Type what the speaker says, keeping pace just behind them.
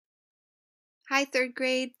Hi, third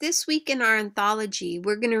grade. This week in our anthology,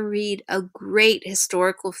 we're going to read a great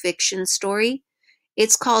historical fiction story.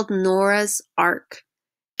 It's called Nora's Ark,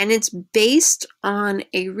 and it's based on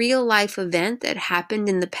a real life event that happened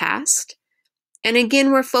in the past. And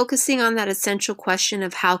again, we're focusing on that essential question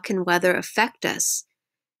of how can weather affect us.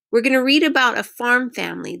 We're going to read about a farm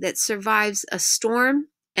family that survives a storm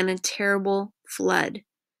and a terrible flood.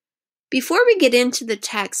 Before we get into the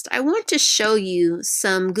text, I want to show you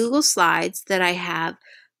some Google Slides that I have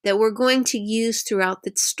that we're going to use throughout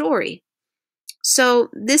the story. So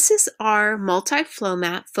this is our multi-flow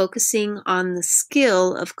map focusing on the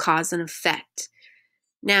skill of cause and effect.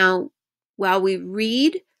 Now, while we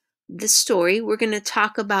read the story, we're going to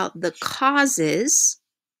talk about the causes,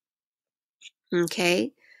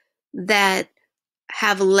 okay, that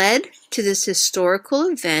have led to this historical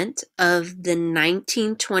event of the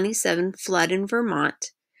 1927 flood in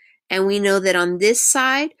Vermont. And we know that on this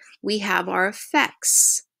side, we have our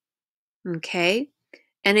effects, okay?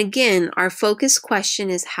 And again, our focus question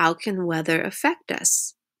is how can weather affect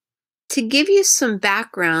us? To give you some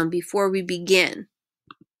background before we begin,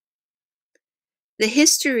 the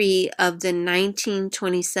history of the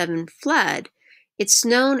 1927 flood, it's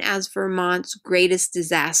known as Vermont's greatest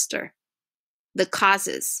disaster. The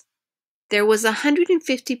causes. There was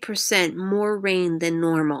 150% more rain than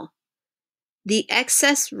normal. The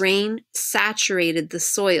excess rain saturated the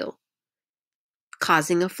soil,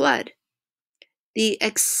 causing a flood. The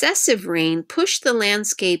excessive rain pushed the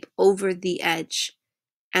landscape over the edge,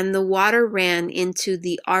 and the water ran into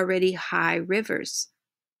the already high rivers.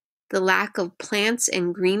 The lack of plants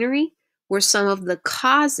and greenery were some of the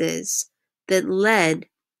causes that led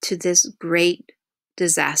to this great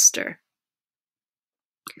disaster.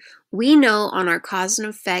 We know on our cause and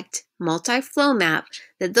effect multi-flow map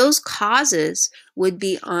that those causes would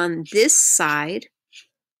be on this side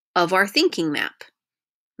of our thinking map.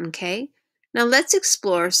 Okay, now let's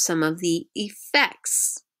explore some of the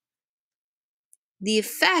effects. The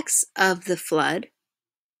effects of the flood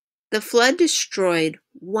destroyed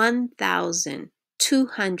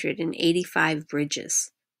 1,285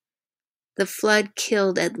 bridges. The flood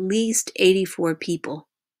killed at least 84 people.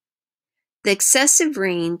 The excessive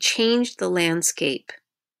rain changed the landscape,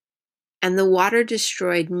 and the water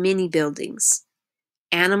destroyed many buildings.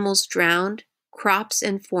 Animals drowned, crops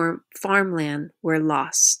and farmland were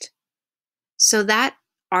lost. So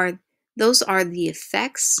those are the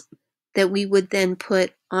effects that we would then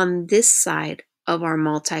put on this side of our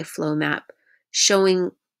multi-flow map,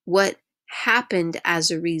 showing what happened as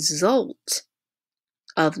a result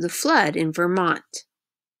of the flood in Vermont.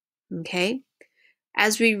 Okay?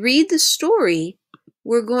 As we read the story,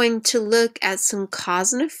 we're going to look at some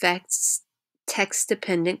cause and effects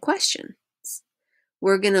text-dependent questions.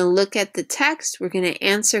 We're going to look at the text, we're going to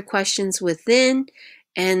answer questions within,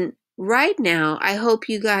 and right now, I hope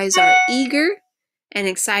you guys are eager and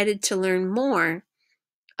excited to learn more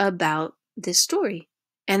about this story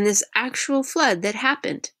and this actual flood that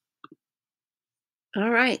happened. All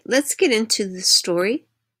right, let's get into the story,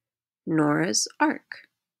 Nora's Ark.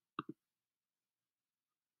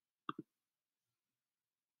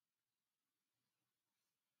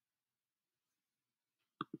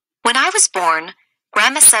 When I was born,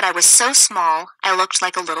 Grandma said I was so small I looked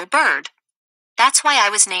like a little bird. That's why I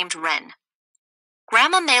was named Wren.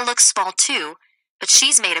 Grandma may look small too, but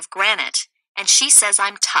she's made of granite, and she says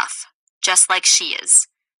I'm tough, just like she is.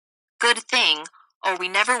 Good thing, or we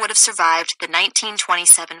never would have survived the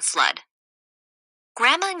 1927 flood.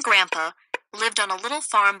 Grandma and Grandpa lived on a little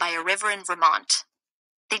farm by a river in Vermont.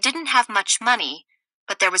 They didn't have much money,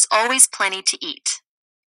 but there was always plenty to eat.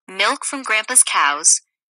 Milk from Grandpa's cows,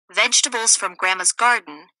 vegetables from Grandma's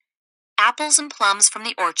garden, apples and plums from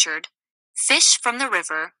the orchard, fish from the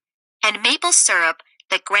river, and maple syrup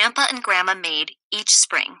that Grandpa and Grandma made each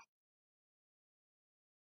spring.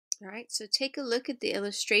 All right, so take a look at the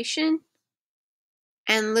illustration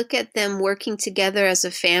and look at them working together as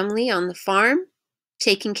a family on the farm,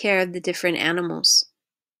 taking care of the different animals.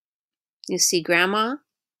 You see Grandma,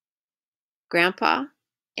 Grandpa,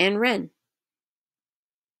 and Wren.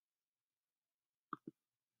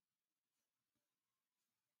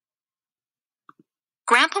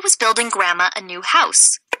 Grandpa was building Grandma a new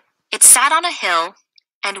house. It sat on a hill,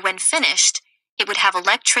 and when finished, it would have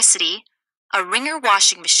electricity, a wringer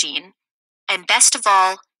washing machine, and best of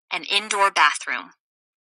all, an indoor bathroom.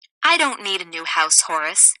 I don't need a new house,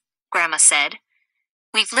 Horace, Grandma said.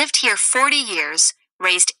 We've lived here 40 years,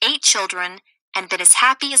 raised 8 children, and been as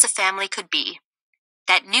happy as a family could be.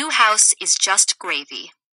 That new house is just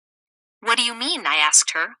gravy. What do you mean? I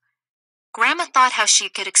asked her. Grandma thought how she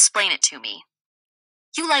could explain it to me.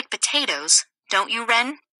 You like potatoes, Don't you,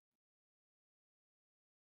 Wren?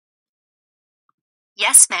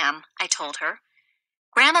 Yes, ma'am, I told her.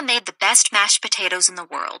 Grandma made the best mashed potatoes in the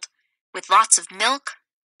world, with lots of milk,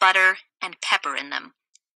 butter, and pepper in them.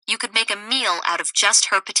 You could make a meal out of just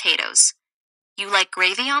her potatoes. You like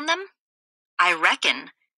gravy on them? I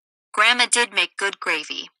reckon. Grandma did make good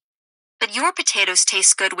gravy. But your potatoes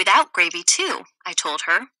taste good without gravy, too, I told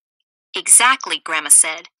her. Exactly, Grandma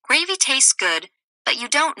said. Gravy tastes good, but you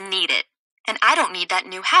don't need it, and I don't need that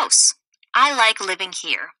new house. I like living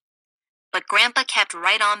here. But Grandpa kept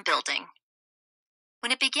right on building.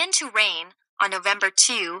 When it began to rain on November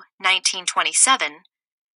 2, 1927,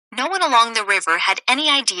 no one along the river had any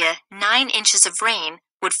idea 9 inches of rain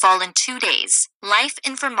would fall in 2 days. Life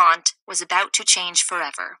in Vermont was about to change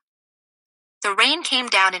forever. The rain came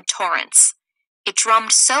down in torrents. It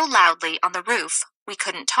drummed so loudly on the roof we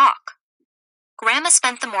couldn't talk. Grandma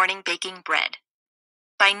spent the morning baking bread.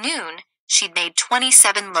 By noon, she'd made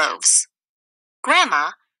 27 loaves.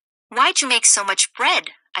 Grandma, why'd you make so much bread?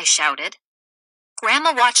 I shouted.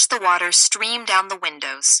 Grandma watched the water stream down the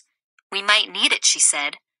windows. We might need it, she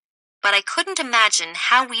said, but I couldn't imagine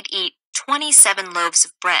how we'd eat 27 loaves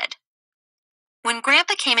of bread. When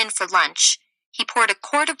Grandpa came in for lunch, he poured a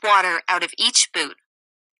quart of water out of each boot.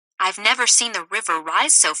 I've never seen the river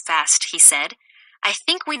rise so fast, he said. I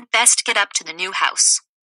think we'd best get up to the new house.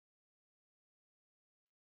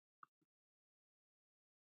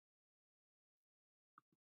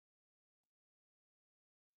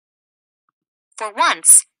 For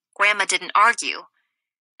once, Grandma didn't argue.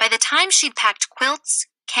 By the time she'd packed quilts,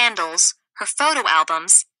 candles, her photo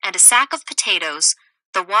albums, and a sack of potatoes,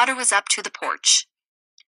 the water was up to the porch.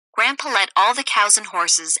 Grandpa let all the cows and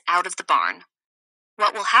horses out of the barn.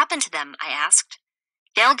 What will happen to them? I asked.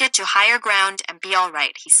 They'll get to higher ground and be all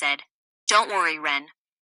right, he said. Don't worry, Wren.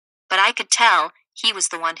 But I could tell he was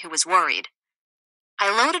the one who was worried. I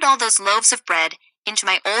loaded all those loaves of bread into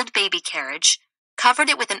my old baby carriage, covered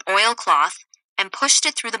it with an oilcloth, and pushed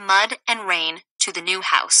it through the mud and rain to the new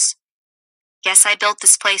house. Guess I built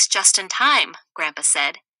this place just in time, Grandpa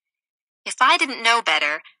said. If I didn't know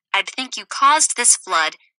better, I'd think you caused this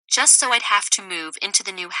flood just so I'd have to move into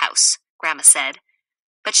the new house, Grandma said.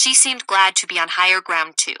 But she seemed glad to be on higher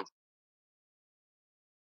ground, too.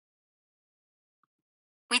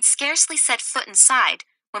 We'd scarcely set foot inside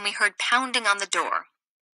when we heard pounding on the door.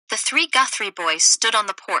 The 3 Guthrie boys stood on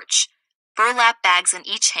the porch, burlap bags in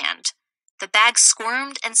each hand. The bags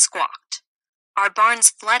squirmed and squawked. Our barn's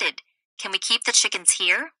flooded. Can we keep the chickens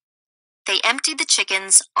here? They emptied the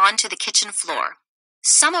chickens onto the kitchen floor.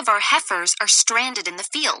 Some of our heifers are stranded in the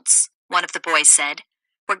fields, one of the boys said.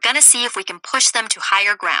 We're gonna see if we can push them to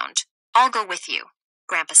higher ground. I'll go with you,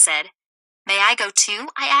 Grandpa said. May I go too?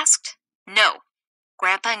 I asked. No.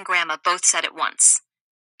 Grandpa and Grandma both said at once.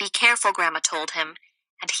 Be careful, Grandma told him,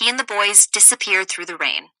 and he and the boys disappeared through the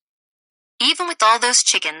rain. Even with all those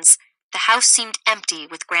chickens, the house seemed empty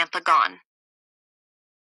with Grandpa gone.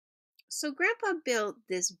 So Grandpa built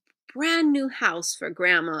this brand new house for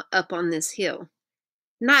Grandma up on this hill,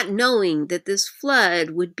 not knowing that this flood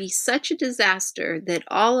would be such a disaster that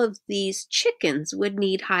all of these chickens would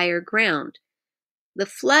need higher ground. The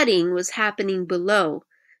flooding was happening below,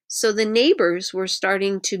 so the neighbors were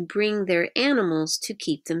starting to bring their animals to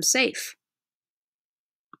keep them safe.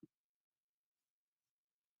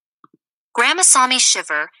 Grandma saw me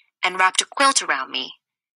shiver and wrapped a quilt around me.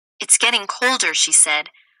 It's getting colder, she said.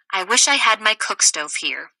 I wish I had my cook stove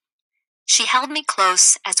here. She held me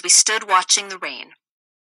close as we stood watching the rain.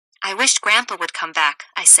 I wished Grandpa would come back,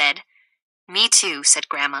 I said. Me too, said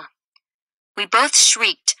Grandma. We both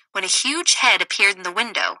shrieked when a huge head appeared in the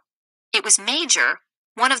window. It was Major,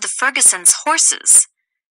 one of the Fergusons' horses.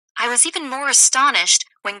 I was even more astonished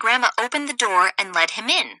when Grandma opened the door and let him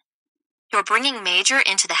in. You're bringing Major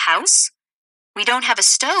into the house? We don't have a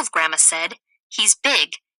stove, Grandma said. He's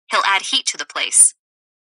big. He'll add heat to the place.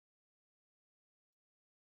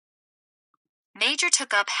 Major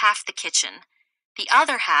took up half the kitchen. The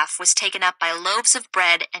other half was taken up by loaves of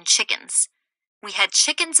bread and chickens. We had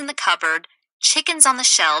chickens in the cupboard, chickens on the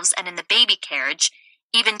shelves and in the baby carriage,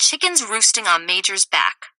 even chickens roosting on Major's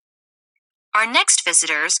back. Our next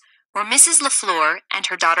visitors were Mrs. LaFleur and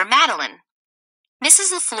her daughter Madeline.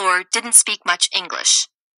 Mrs. LaFleur didn't speak much English.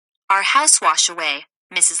 Our house wash away,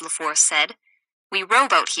 Mrs. LaFleur said. We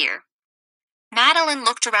rowboat here. Madeline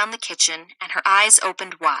looked around the kitchen and her eyes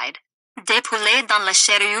opened wide. Des poulets dans la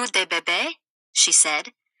chariot des bébés, she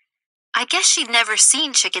said. I guess she'd never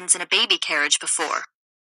seen chickens in a baby carriage before.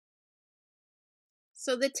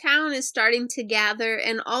 So the town is starting to gather,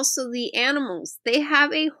 and also the animals. They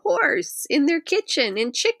have a horse in their kitchen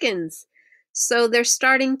and chickens. So they're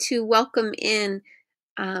starting to welcome in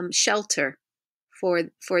shelter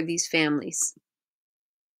for these families.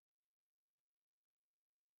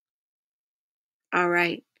 All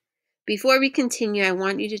right. Before we continue, I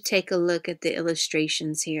want you to take a look at the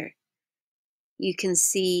illustrations here. You can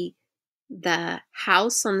see the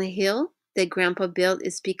house on the hill that Grandpa built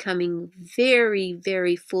is becoming very,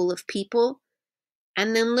 very full of people.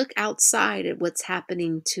 And then look outside at what's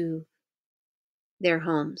happening to their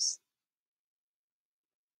homes.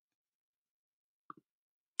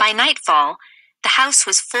 By nightfall, the house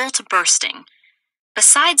was full to bursting.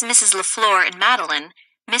 Besides Mrs. LaFleur and Madeline,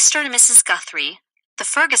 Mr. and Mrs. Guthrie, the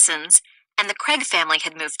Fergusons, and the Craig family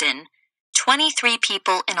had moved in, 23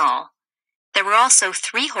 people in all. There were also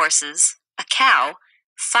 3 horses, a cow,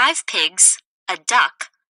 5 pigs, a duck,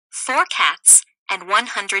 4 cats, and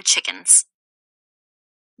 100 chickens.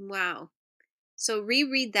 Wow. So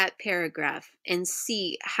reread that paragraph and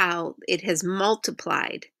see how it has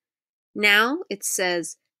multiplied. Now it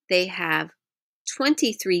says they have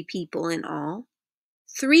 23 people in all,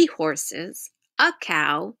 3 horses, a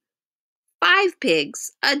cow, 5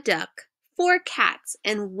 pigs, a duck, 4 cats,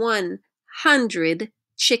 and 100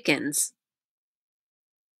 chickens.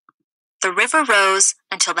 The river rose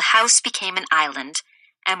until the house became an island,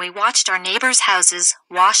 and we watched our neighbors' houses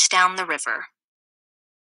wash down the river.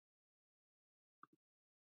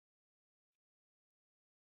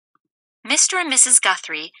 Mr. and Mrs.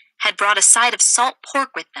 Guthrie had brought a side of salt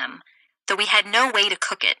pork with them, though we had no way to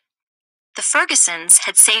cook it. The Fergusons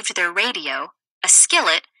had saved their radio, a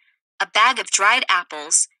skillet, a bag of dried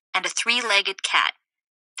apples, and a 3-legged cat.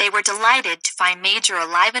 They were delighted to find Major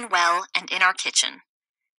alive and well and in our kitchen.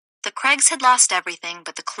 The Craigs had lost everything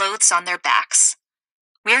but the clothes on their backs.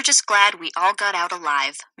 "We're just glad we all got out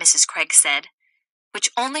alive," Mrs. Craig said,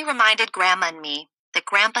 which only reminded Grandma and me that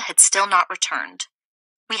Grandpa had still not returned.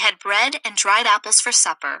 We had bread and dried apples for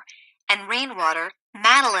supper, and rainwater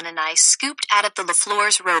Madeline and I scooped out of the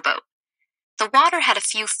LaFleur's rowboat. The water had a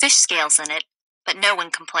few fish scales in it, but no one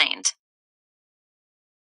complained.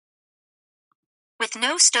 With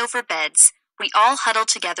no stove or beds, we all huddled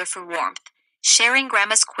together for warmth, sharing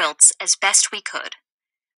Grandma's quilts as best we could.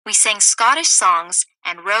 We sang Scottish songs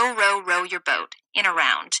and Row, Row, Row Your Boat in a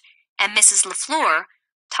round, and Mrs. LaFleur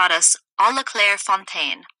taught us A la Claire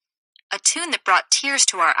Fontaine, a tune that brought tears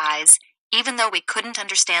to our eyes even though we couldn't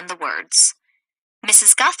understand the words.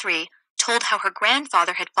 Mrs. Guthrie told how her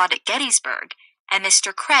grandfather had fought at Gettysburg, and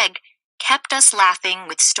Mr. Craig kept us laughing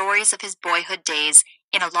with stories of his boyhood days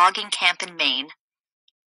in a logging camp in Maine.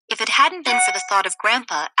 If it hadn't been for the thought of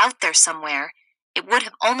Grandpa out there somewhere, it would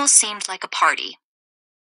have almost seemed like a party.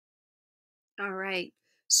 All right.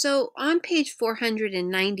 So on page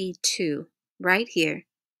 492, right here,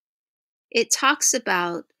 it talks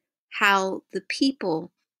about how the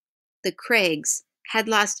people, the Craigs, had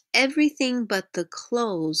lost everything but the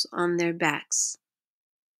clothes on their backs.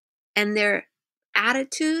 And their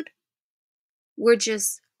attitude were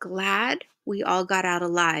just glad we all got out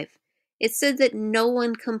alive. It said that no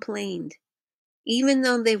one complained. Even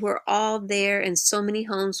though they were all there and so many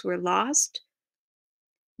homes were lost,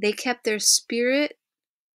 they kept their spirit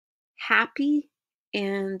happy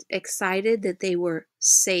and excited that they were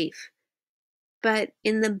safe. But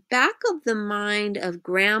in the back of the mind of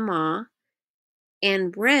Grandma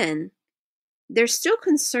and Wren, they're still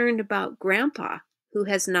concerned about Grandpa, who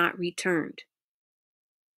has not returned.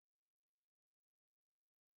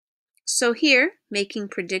 So here, making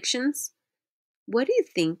predictions, what do you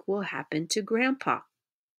think will happen to Grandpa?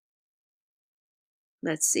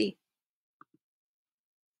 Let's see.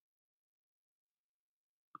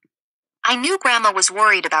 I knew Grandma was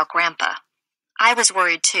worried about Grandpa. I was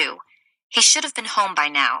worried too. He should have been home by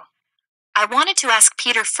now. I wanted to ask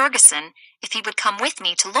Peter Ferguson if he would come with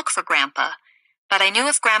me to look for Grandpa, but I knew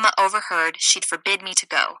if Grandma overheard, she'd forbid me to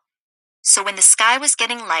go. So when the sky was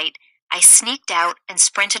getting light, I sneaked out and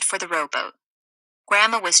sprinted for the rowboat.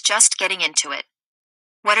 Grandma was just getting into it.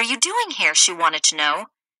 "What are you doing here?" she wanted to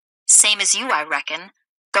know. "Same as you, I reckon.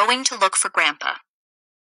 Going to look for Grandpa."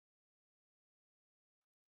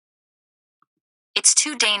 "It's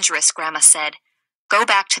too dangerous," Grandma said. "Go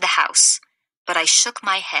back to the house." But I shook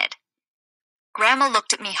my head. Grandma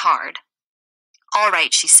looked at me hard. "All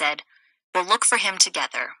right," she said. "We'll look for him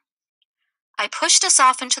together." I pushed us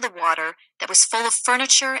off into the water that was full of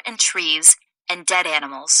furniture and trees and dead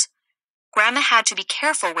animals. Grandma had to be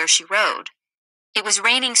careful where she rowed. It was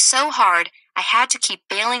raining so hard I had to keep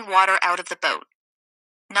bailing water out of the boat.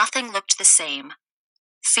 Nothing looked the same.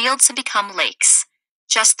 Fields had become lakes.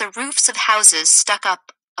 Just the roofs of houses stuck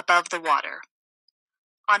up above the water.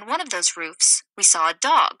 On one of those roofs, we saw a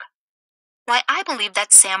dog. Why, I believe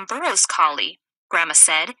that's Sam Burrow's collie, Grandma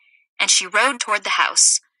said, and she rode toward the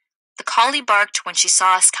house. The collie barked when she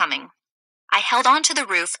saw us coming. I held onto the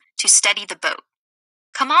roof to steady the boat.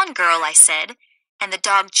 Come on, girl, I said, and the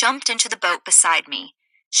dog jumped into the boat beside me.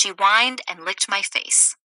 She whined and licked my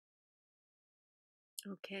face.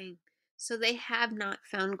 Okay, so they have not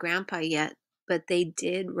found Grandpa yet, but they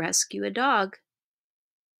did rescue a dog.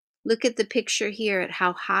 Look at the picture here at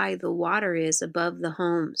how high the water is above the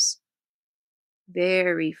homes.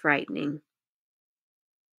 Very frightening.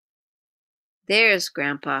 There's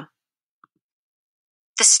Grandpa.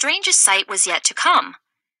 The strangest sight was yet to come.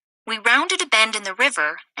 We rounded a bend in the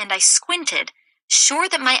river, and I squinted, sure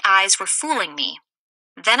that my eyes were fooling me.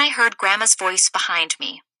 Then I heard Grandma's voice behind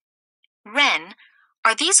me. Wren,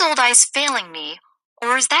 are these old eyes failing me,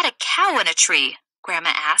 or is that a cow in a tree?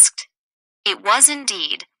 Grandma asked. It was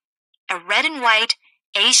indeed. A red and white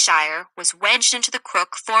Ayrshire was wedged into the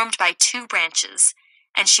crook formed by two branches,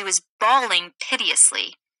 and she was bawling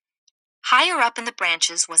piteously. Higher up in the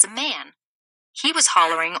branches was a man. He was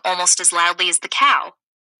hollering almost as loudly as the cow.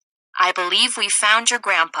 I believe we've found your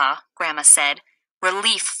grandpa, Grandma said,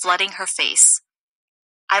 relief flooding her face.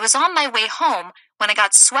 I was on my way home when I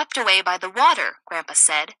got swept away by the water, Grandpa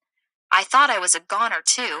said. I thought I was a goner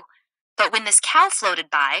too, but when this cow floated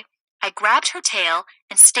by, I grabbed her tail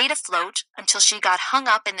and stayed afloat until she got hung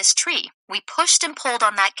up in this tree. We pushed and pulled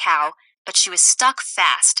on that cow, but she was stuck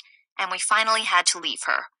fast, and we finally had to leave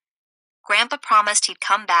her. Grandpa promised he'd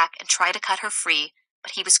come back and try to cut her free,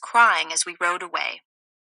 but he was crying as we rode away.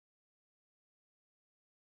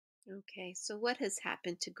 Okay, so what has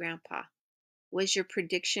happened to Grandpa? Was your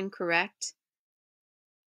prediction correct?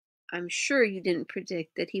 I'm sure you didn't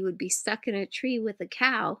predict that he would be stuck in a tree with a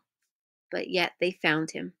cow, but yet they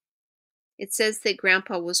found him. It says that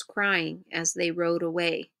Grandpa was crying as they rode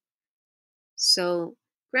away. So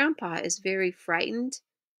Grandpa is very frightened,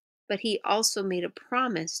 but he also made a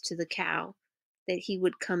promise to the cow that he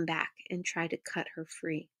would come back and try to cut her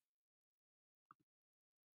free.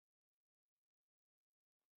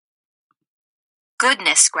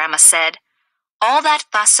 Goodness, Grandma said. All that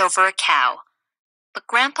fuss over a cow. But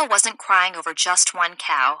Grandpa wasn't crying over just one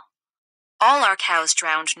cow. All our cows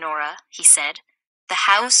drowned, Nora, he said. The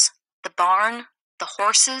house, the barn, the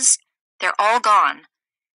horses, they're all gone.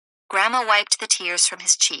 Grandma wiped the tears from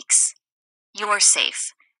his cheeks. You're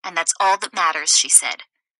safe, and that's all that matters, she said.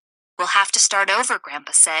 We'll have to start over,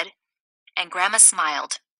 Grandpa said. And Grandma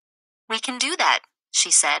smiled. We can do that,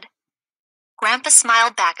 she said. Grandpa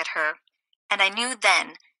smiled back at her, and I knew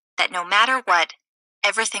then that no matter what,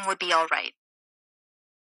 everything would be all right.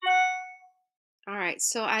 All right,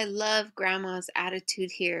 so I love Grandma's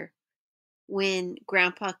attitude here when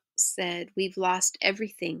Grandpa said, we've lost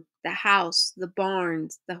everything, the house, the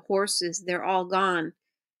barns, the horses, they're all gone.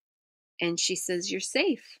 And she says, you're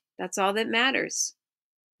safe. That's all that matters.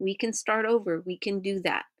 We can start over. We can do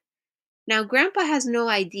that. Now, Grandpa has no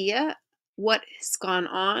idea what has gone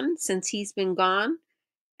on since he's been gone,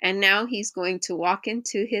 and now he's going to walk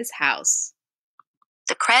into his house.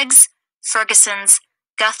 The Craigs, Fergusons,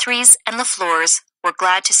 Guthries, and LaFleurs were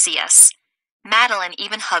glad to see us. Madeline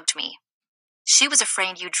even hugged me. She was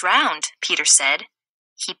afraid you drowned, Peter said.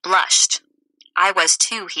 He blushed. I was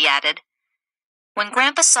too, he added. When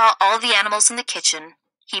Grandpa saw all the animals in the kitchen,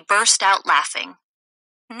 he burst out laughing.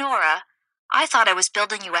 Nora, I thought I was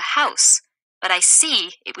building you a house, but I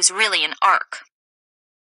see it was really an ark.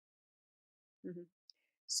 Mm-hmm.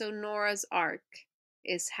 So Nora's Ark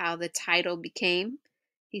is how the title became.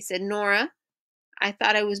 He said, Nora, I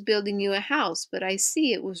thought I was building you a house, but I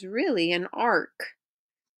see it was really an ark.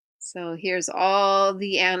 So here's all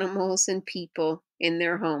the animals and people in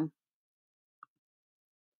their home.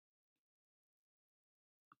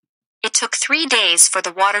 It took 3 days for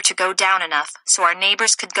the water to go down enough so our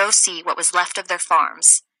neighbors could go see what was left of their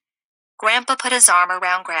farms. Grandpa put his arm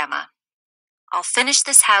around Grandma. I'll finish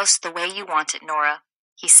this house the way you want it, Nora,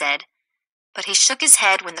 he said, but he shook his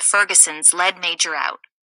head when the Fergusons led Major out.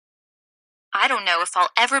 I don't know if I'll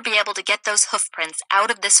ever be able to get those hoof prints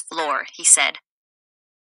out of this floor, he said.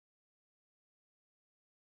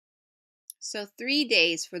 So 3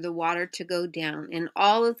 days for the water to go down, and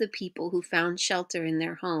all of the people who found shelter in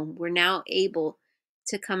their home were now able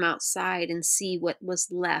to come outside and see what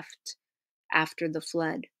was left after the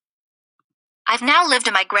flood. I've now lived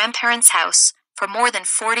in my grandparents' house for more than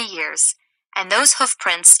 40 years, and those hoof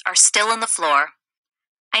prints are still in the floor.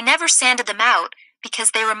 I never sanded them out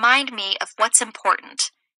because they remind me of what's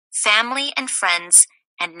important: family and friends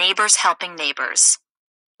and neighbors helping neighbors.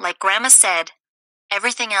 Like Grandma said,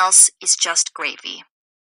 everything else is just gravy.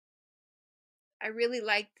 I really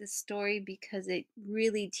like this story because it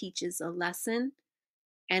really teaches a lesson,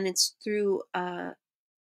 and it's through a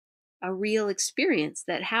real experience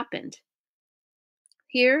that happened.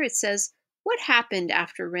 Here it says, what happened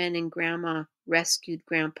after Ren and Grandma rescued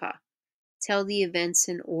Grandpa? Tell the events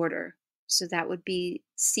in order. So that would be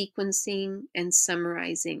sequencing and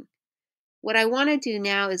summarizing. What I want to do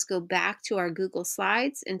now is go back to our Google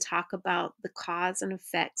Slides and talk about the cause and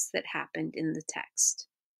effects that happened in the text.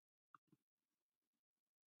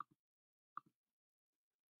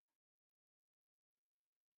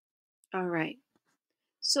 All right.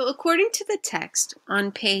 So according to the text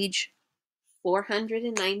on page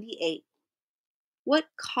 498, what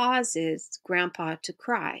causes Grandpa to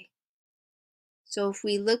cry? So if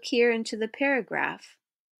we look here into the paragraph,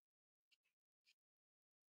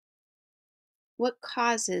 what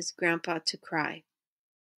causes Grandpa to cry?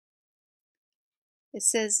 It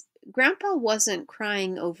says, Grandpa wasn't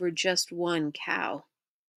crying over just one cow.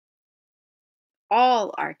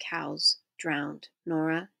 All our cows drowned,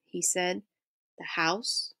 Nora, he said. The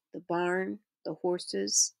house, the barn, the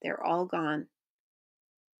horses, they're all gone.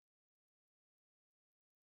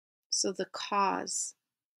 So the cause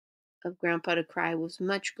of Grandpa to cry was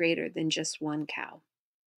much greater than just one cow.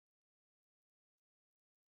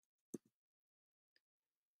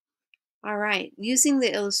 All right, using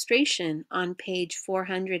the illustration on page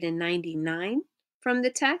 499 from the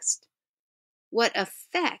text, what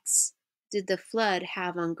effects did the flood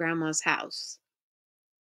have on Grandma's house?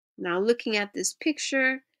 Now, looking at this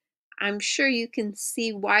picture, I'm sure you can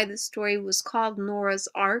see why the story was called Nora's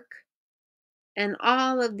Ark, and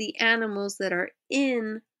all of the animals that are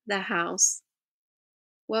in the house.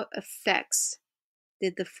 What effects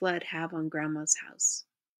did the flood have on Grandma's house?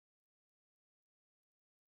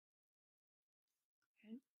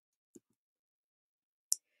 Okay.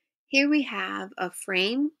 Here we have a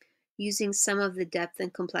frame using some of the depth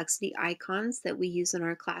and complexity icons that we use in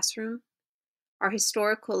our classroom. Our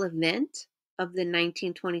historical event of the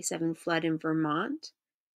 1927 flood in Vermont,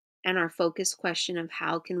 and our focus question of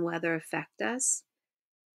how can weather affect us.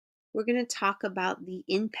 We're going to talk about the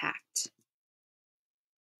impact.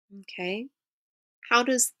 Okay. How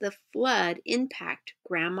does the flood impact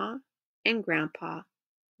Grandma and Grandpa,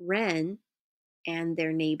 Ren, and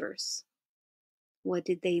their neighbors? What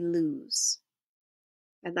did they lose?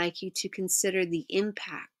 I'd like you to consider the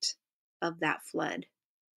impact of that flood.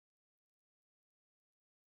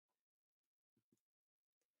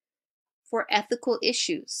 For ethical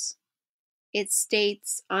issues, it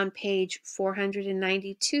states on page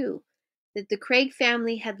 492 that the Craig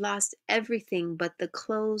family had lost everything but the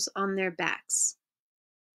clothes on their backs.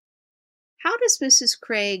 How does Mrs.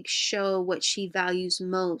 Craig show what she values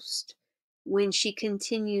most when she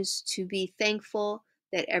continues to be thankful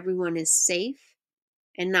that everyone is safe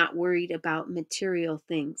and not worried about material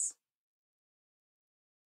things?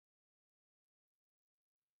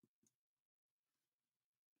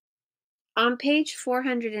 On page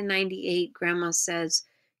 498, Grandma says,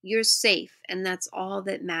 "You're safe, and that's all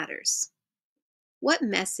that matters." What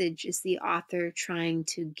message is the author trying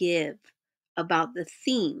to give about the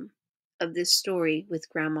theme of this story with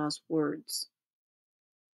Grandma's words?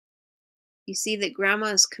 You see that Grandma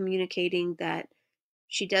is communicating that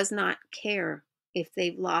she does not care if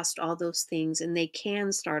they've lost all those things and they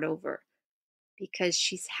can start over because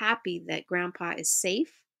she's happy that Grandpa is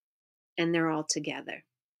safe and they're all together.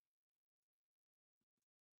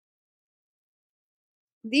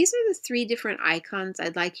 These are the three different icons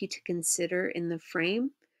I'd like you to consider in the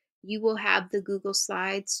frame. You will have the Google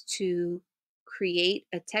Slides to create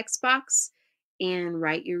a text box and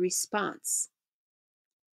write your response.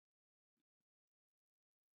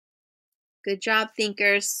 Good job,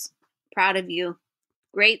 thinkers. Proud of you.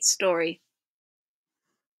 Great story.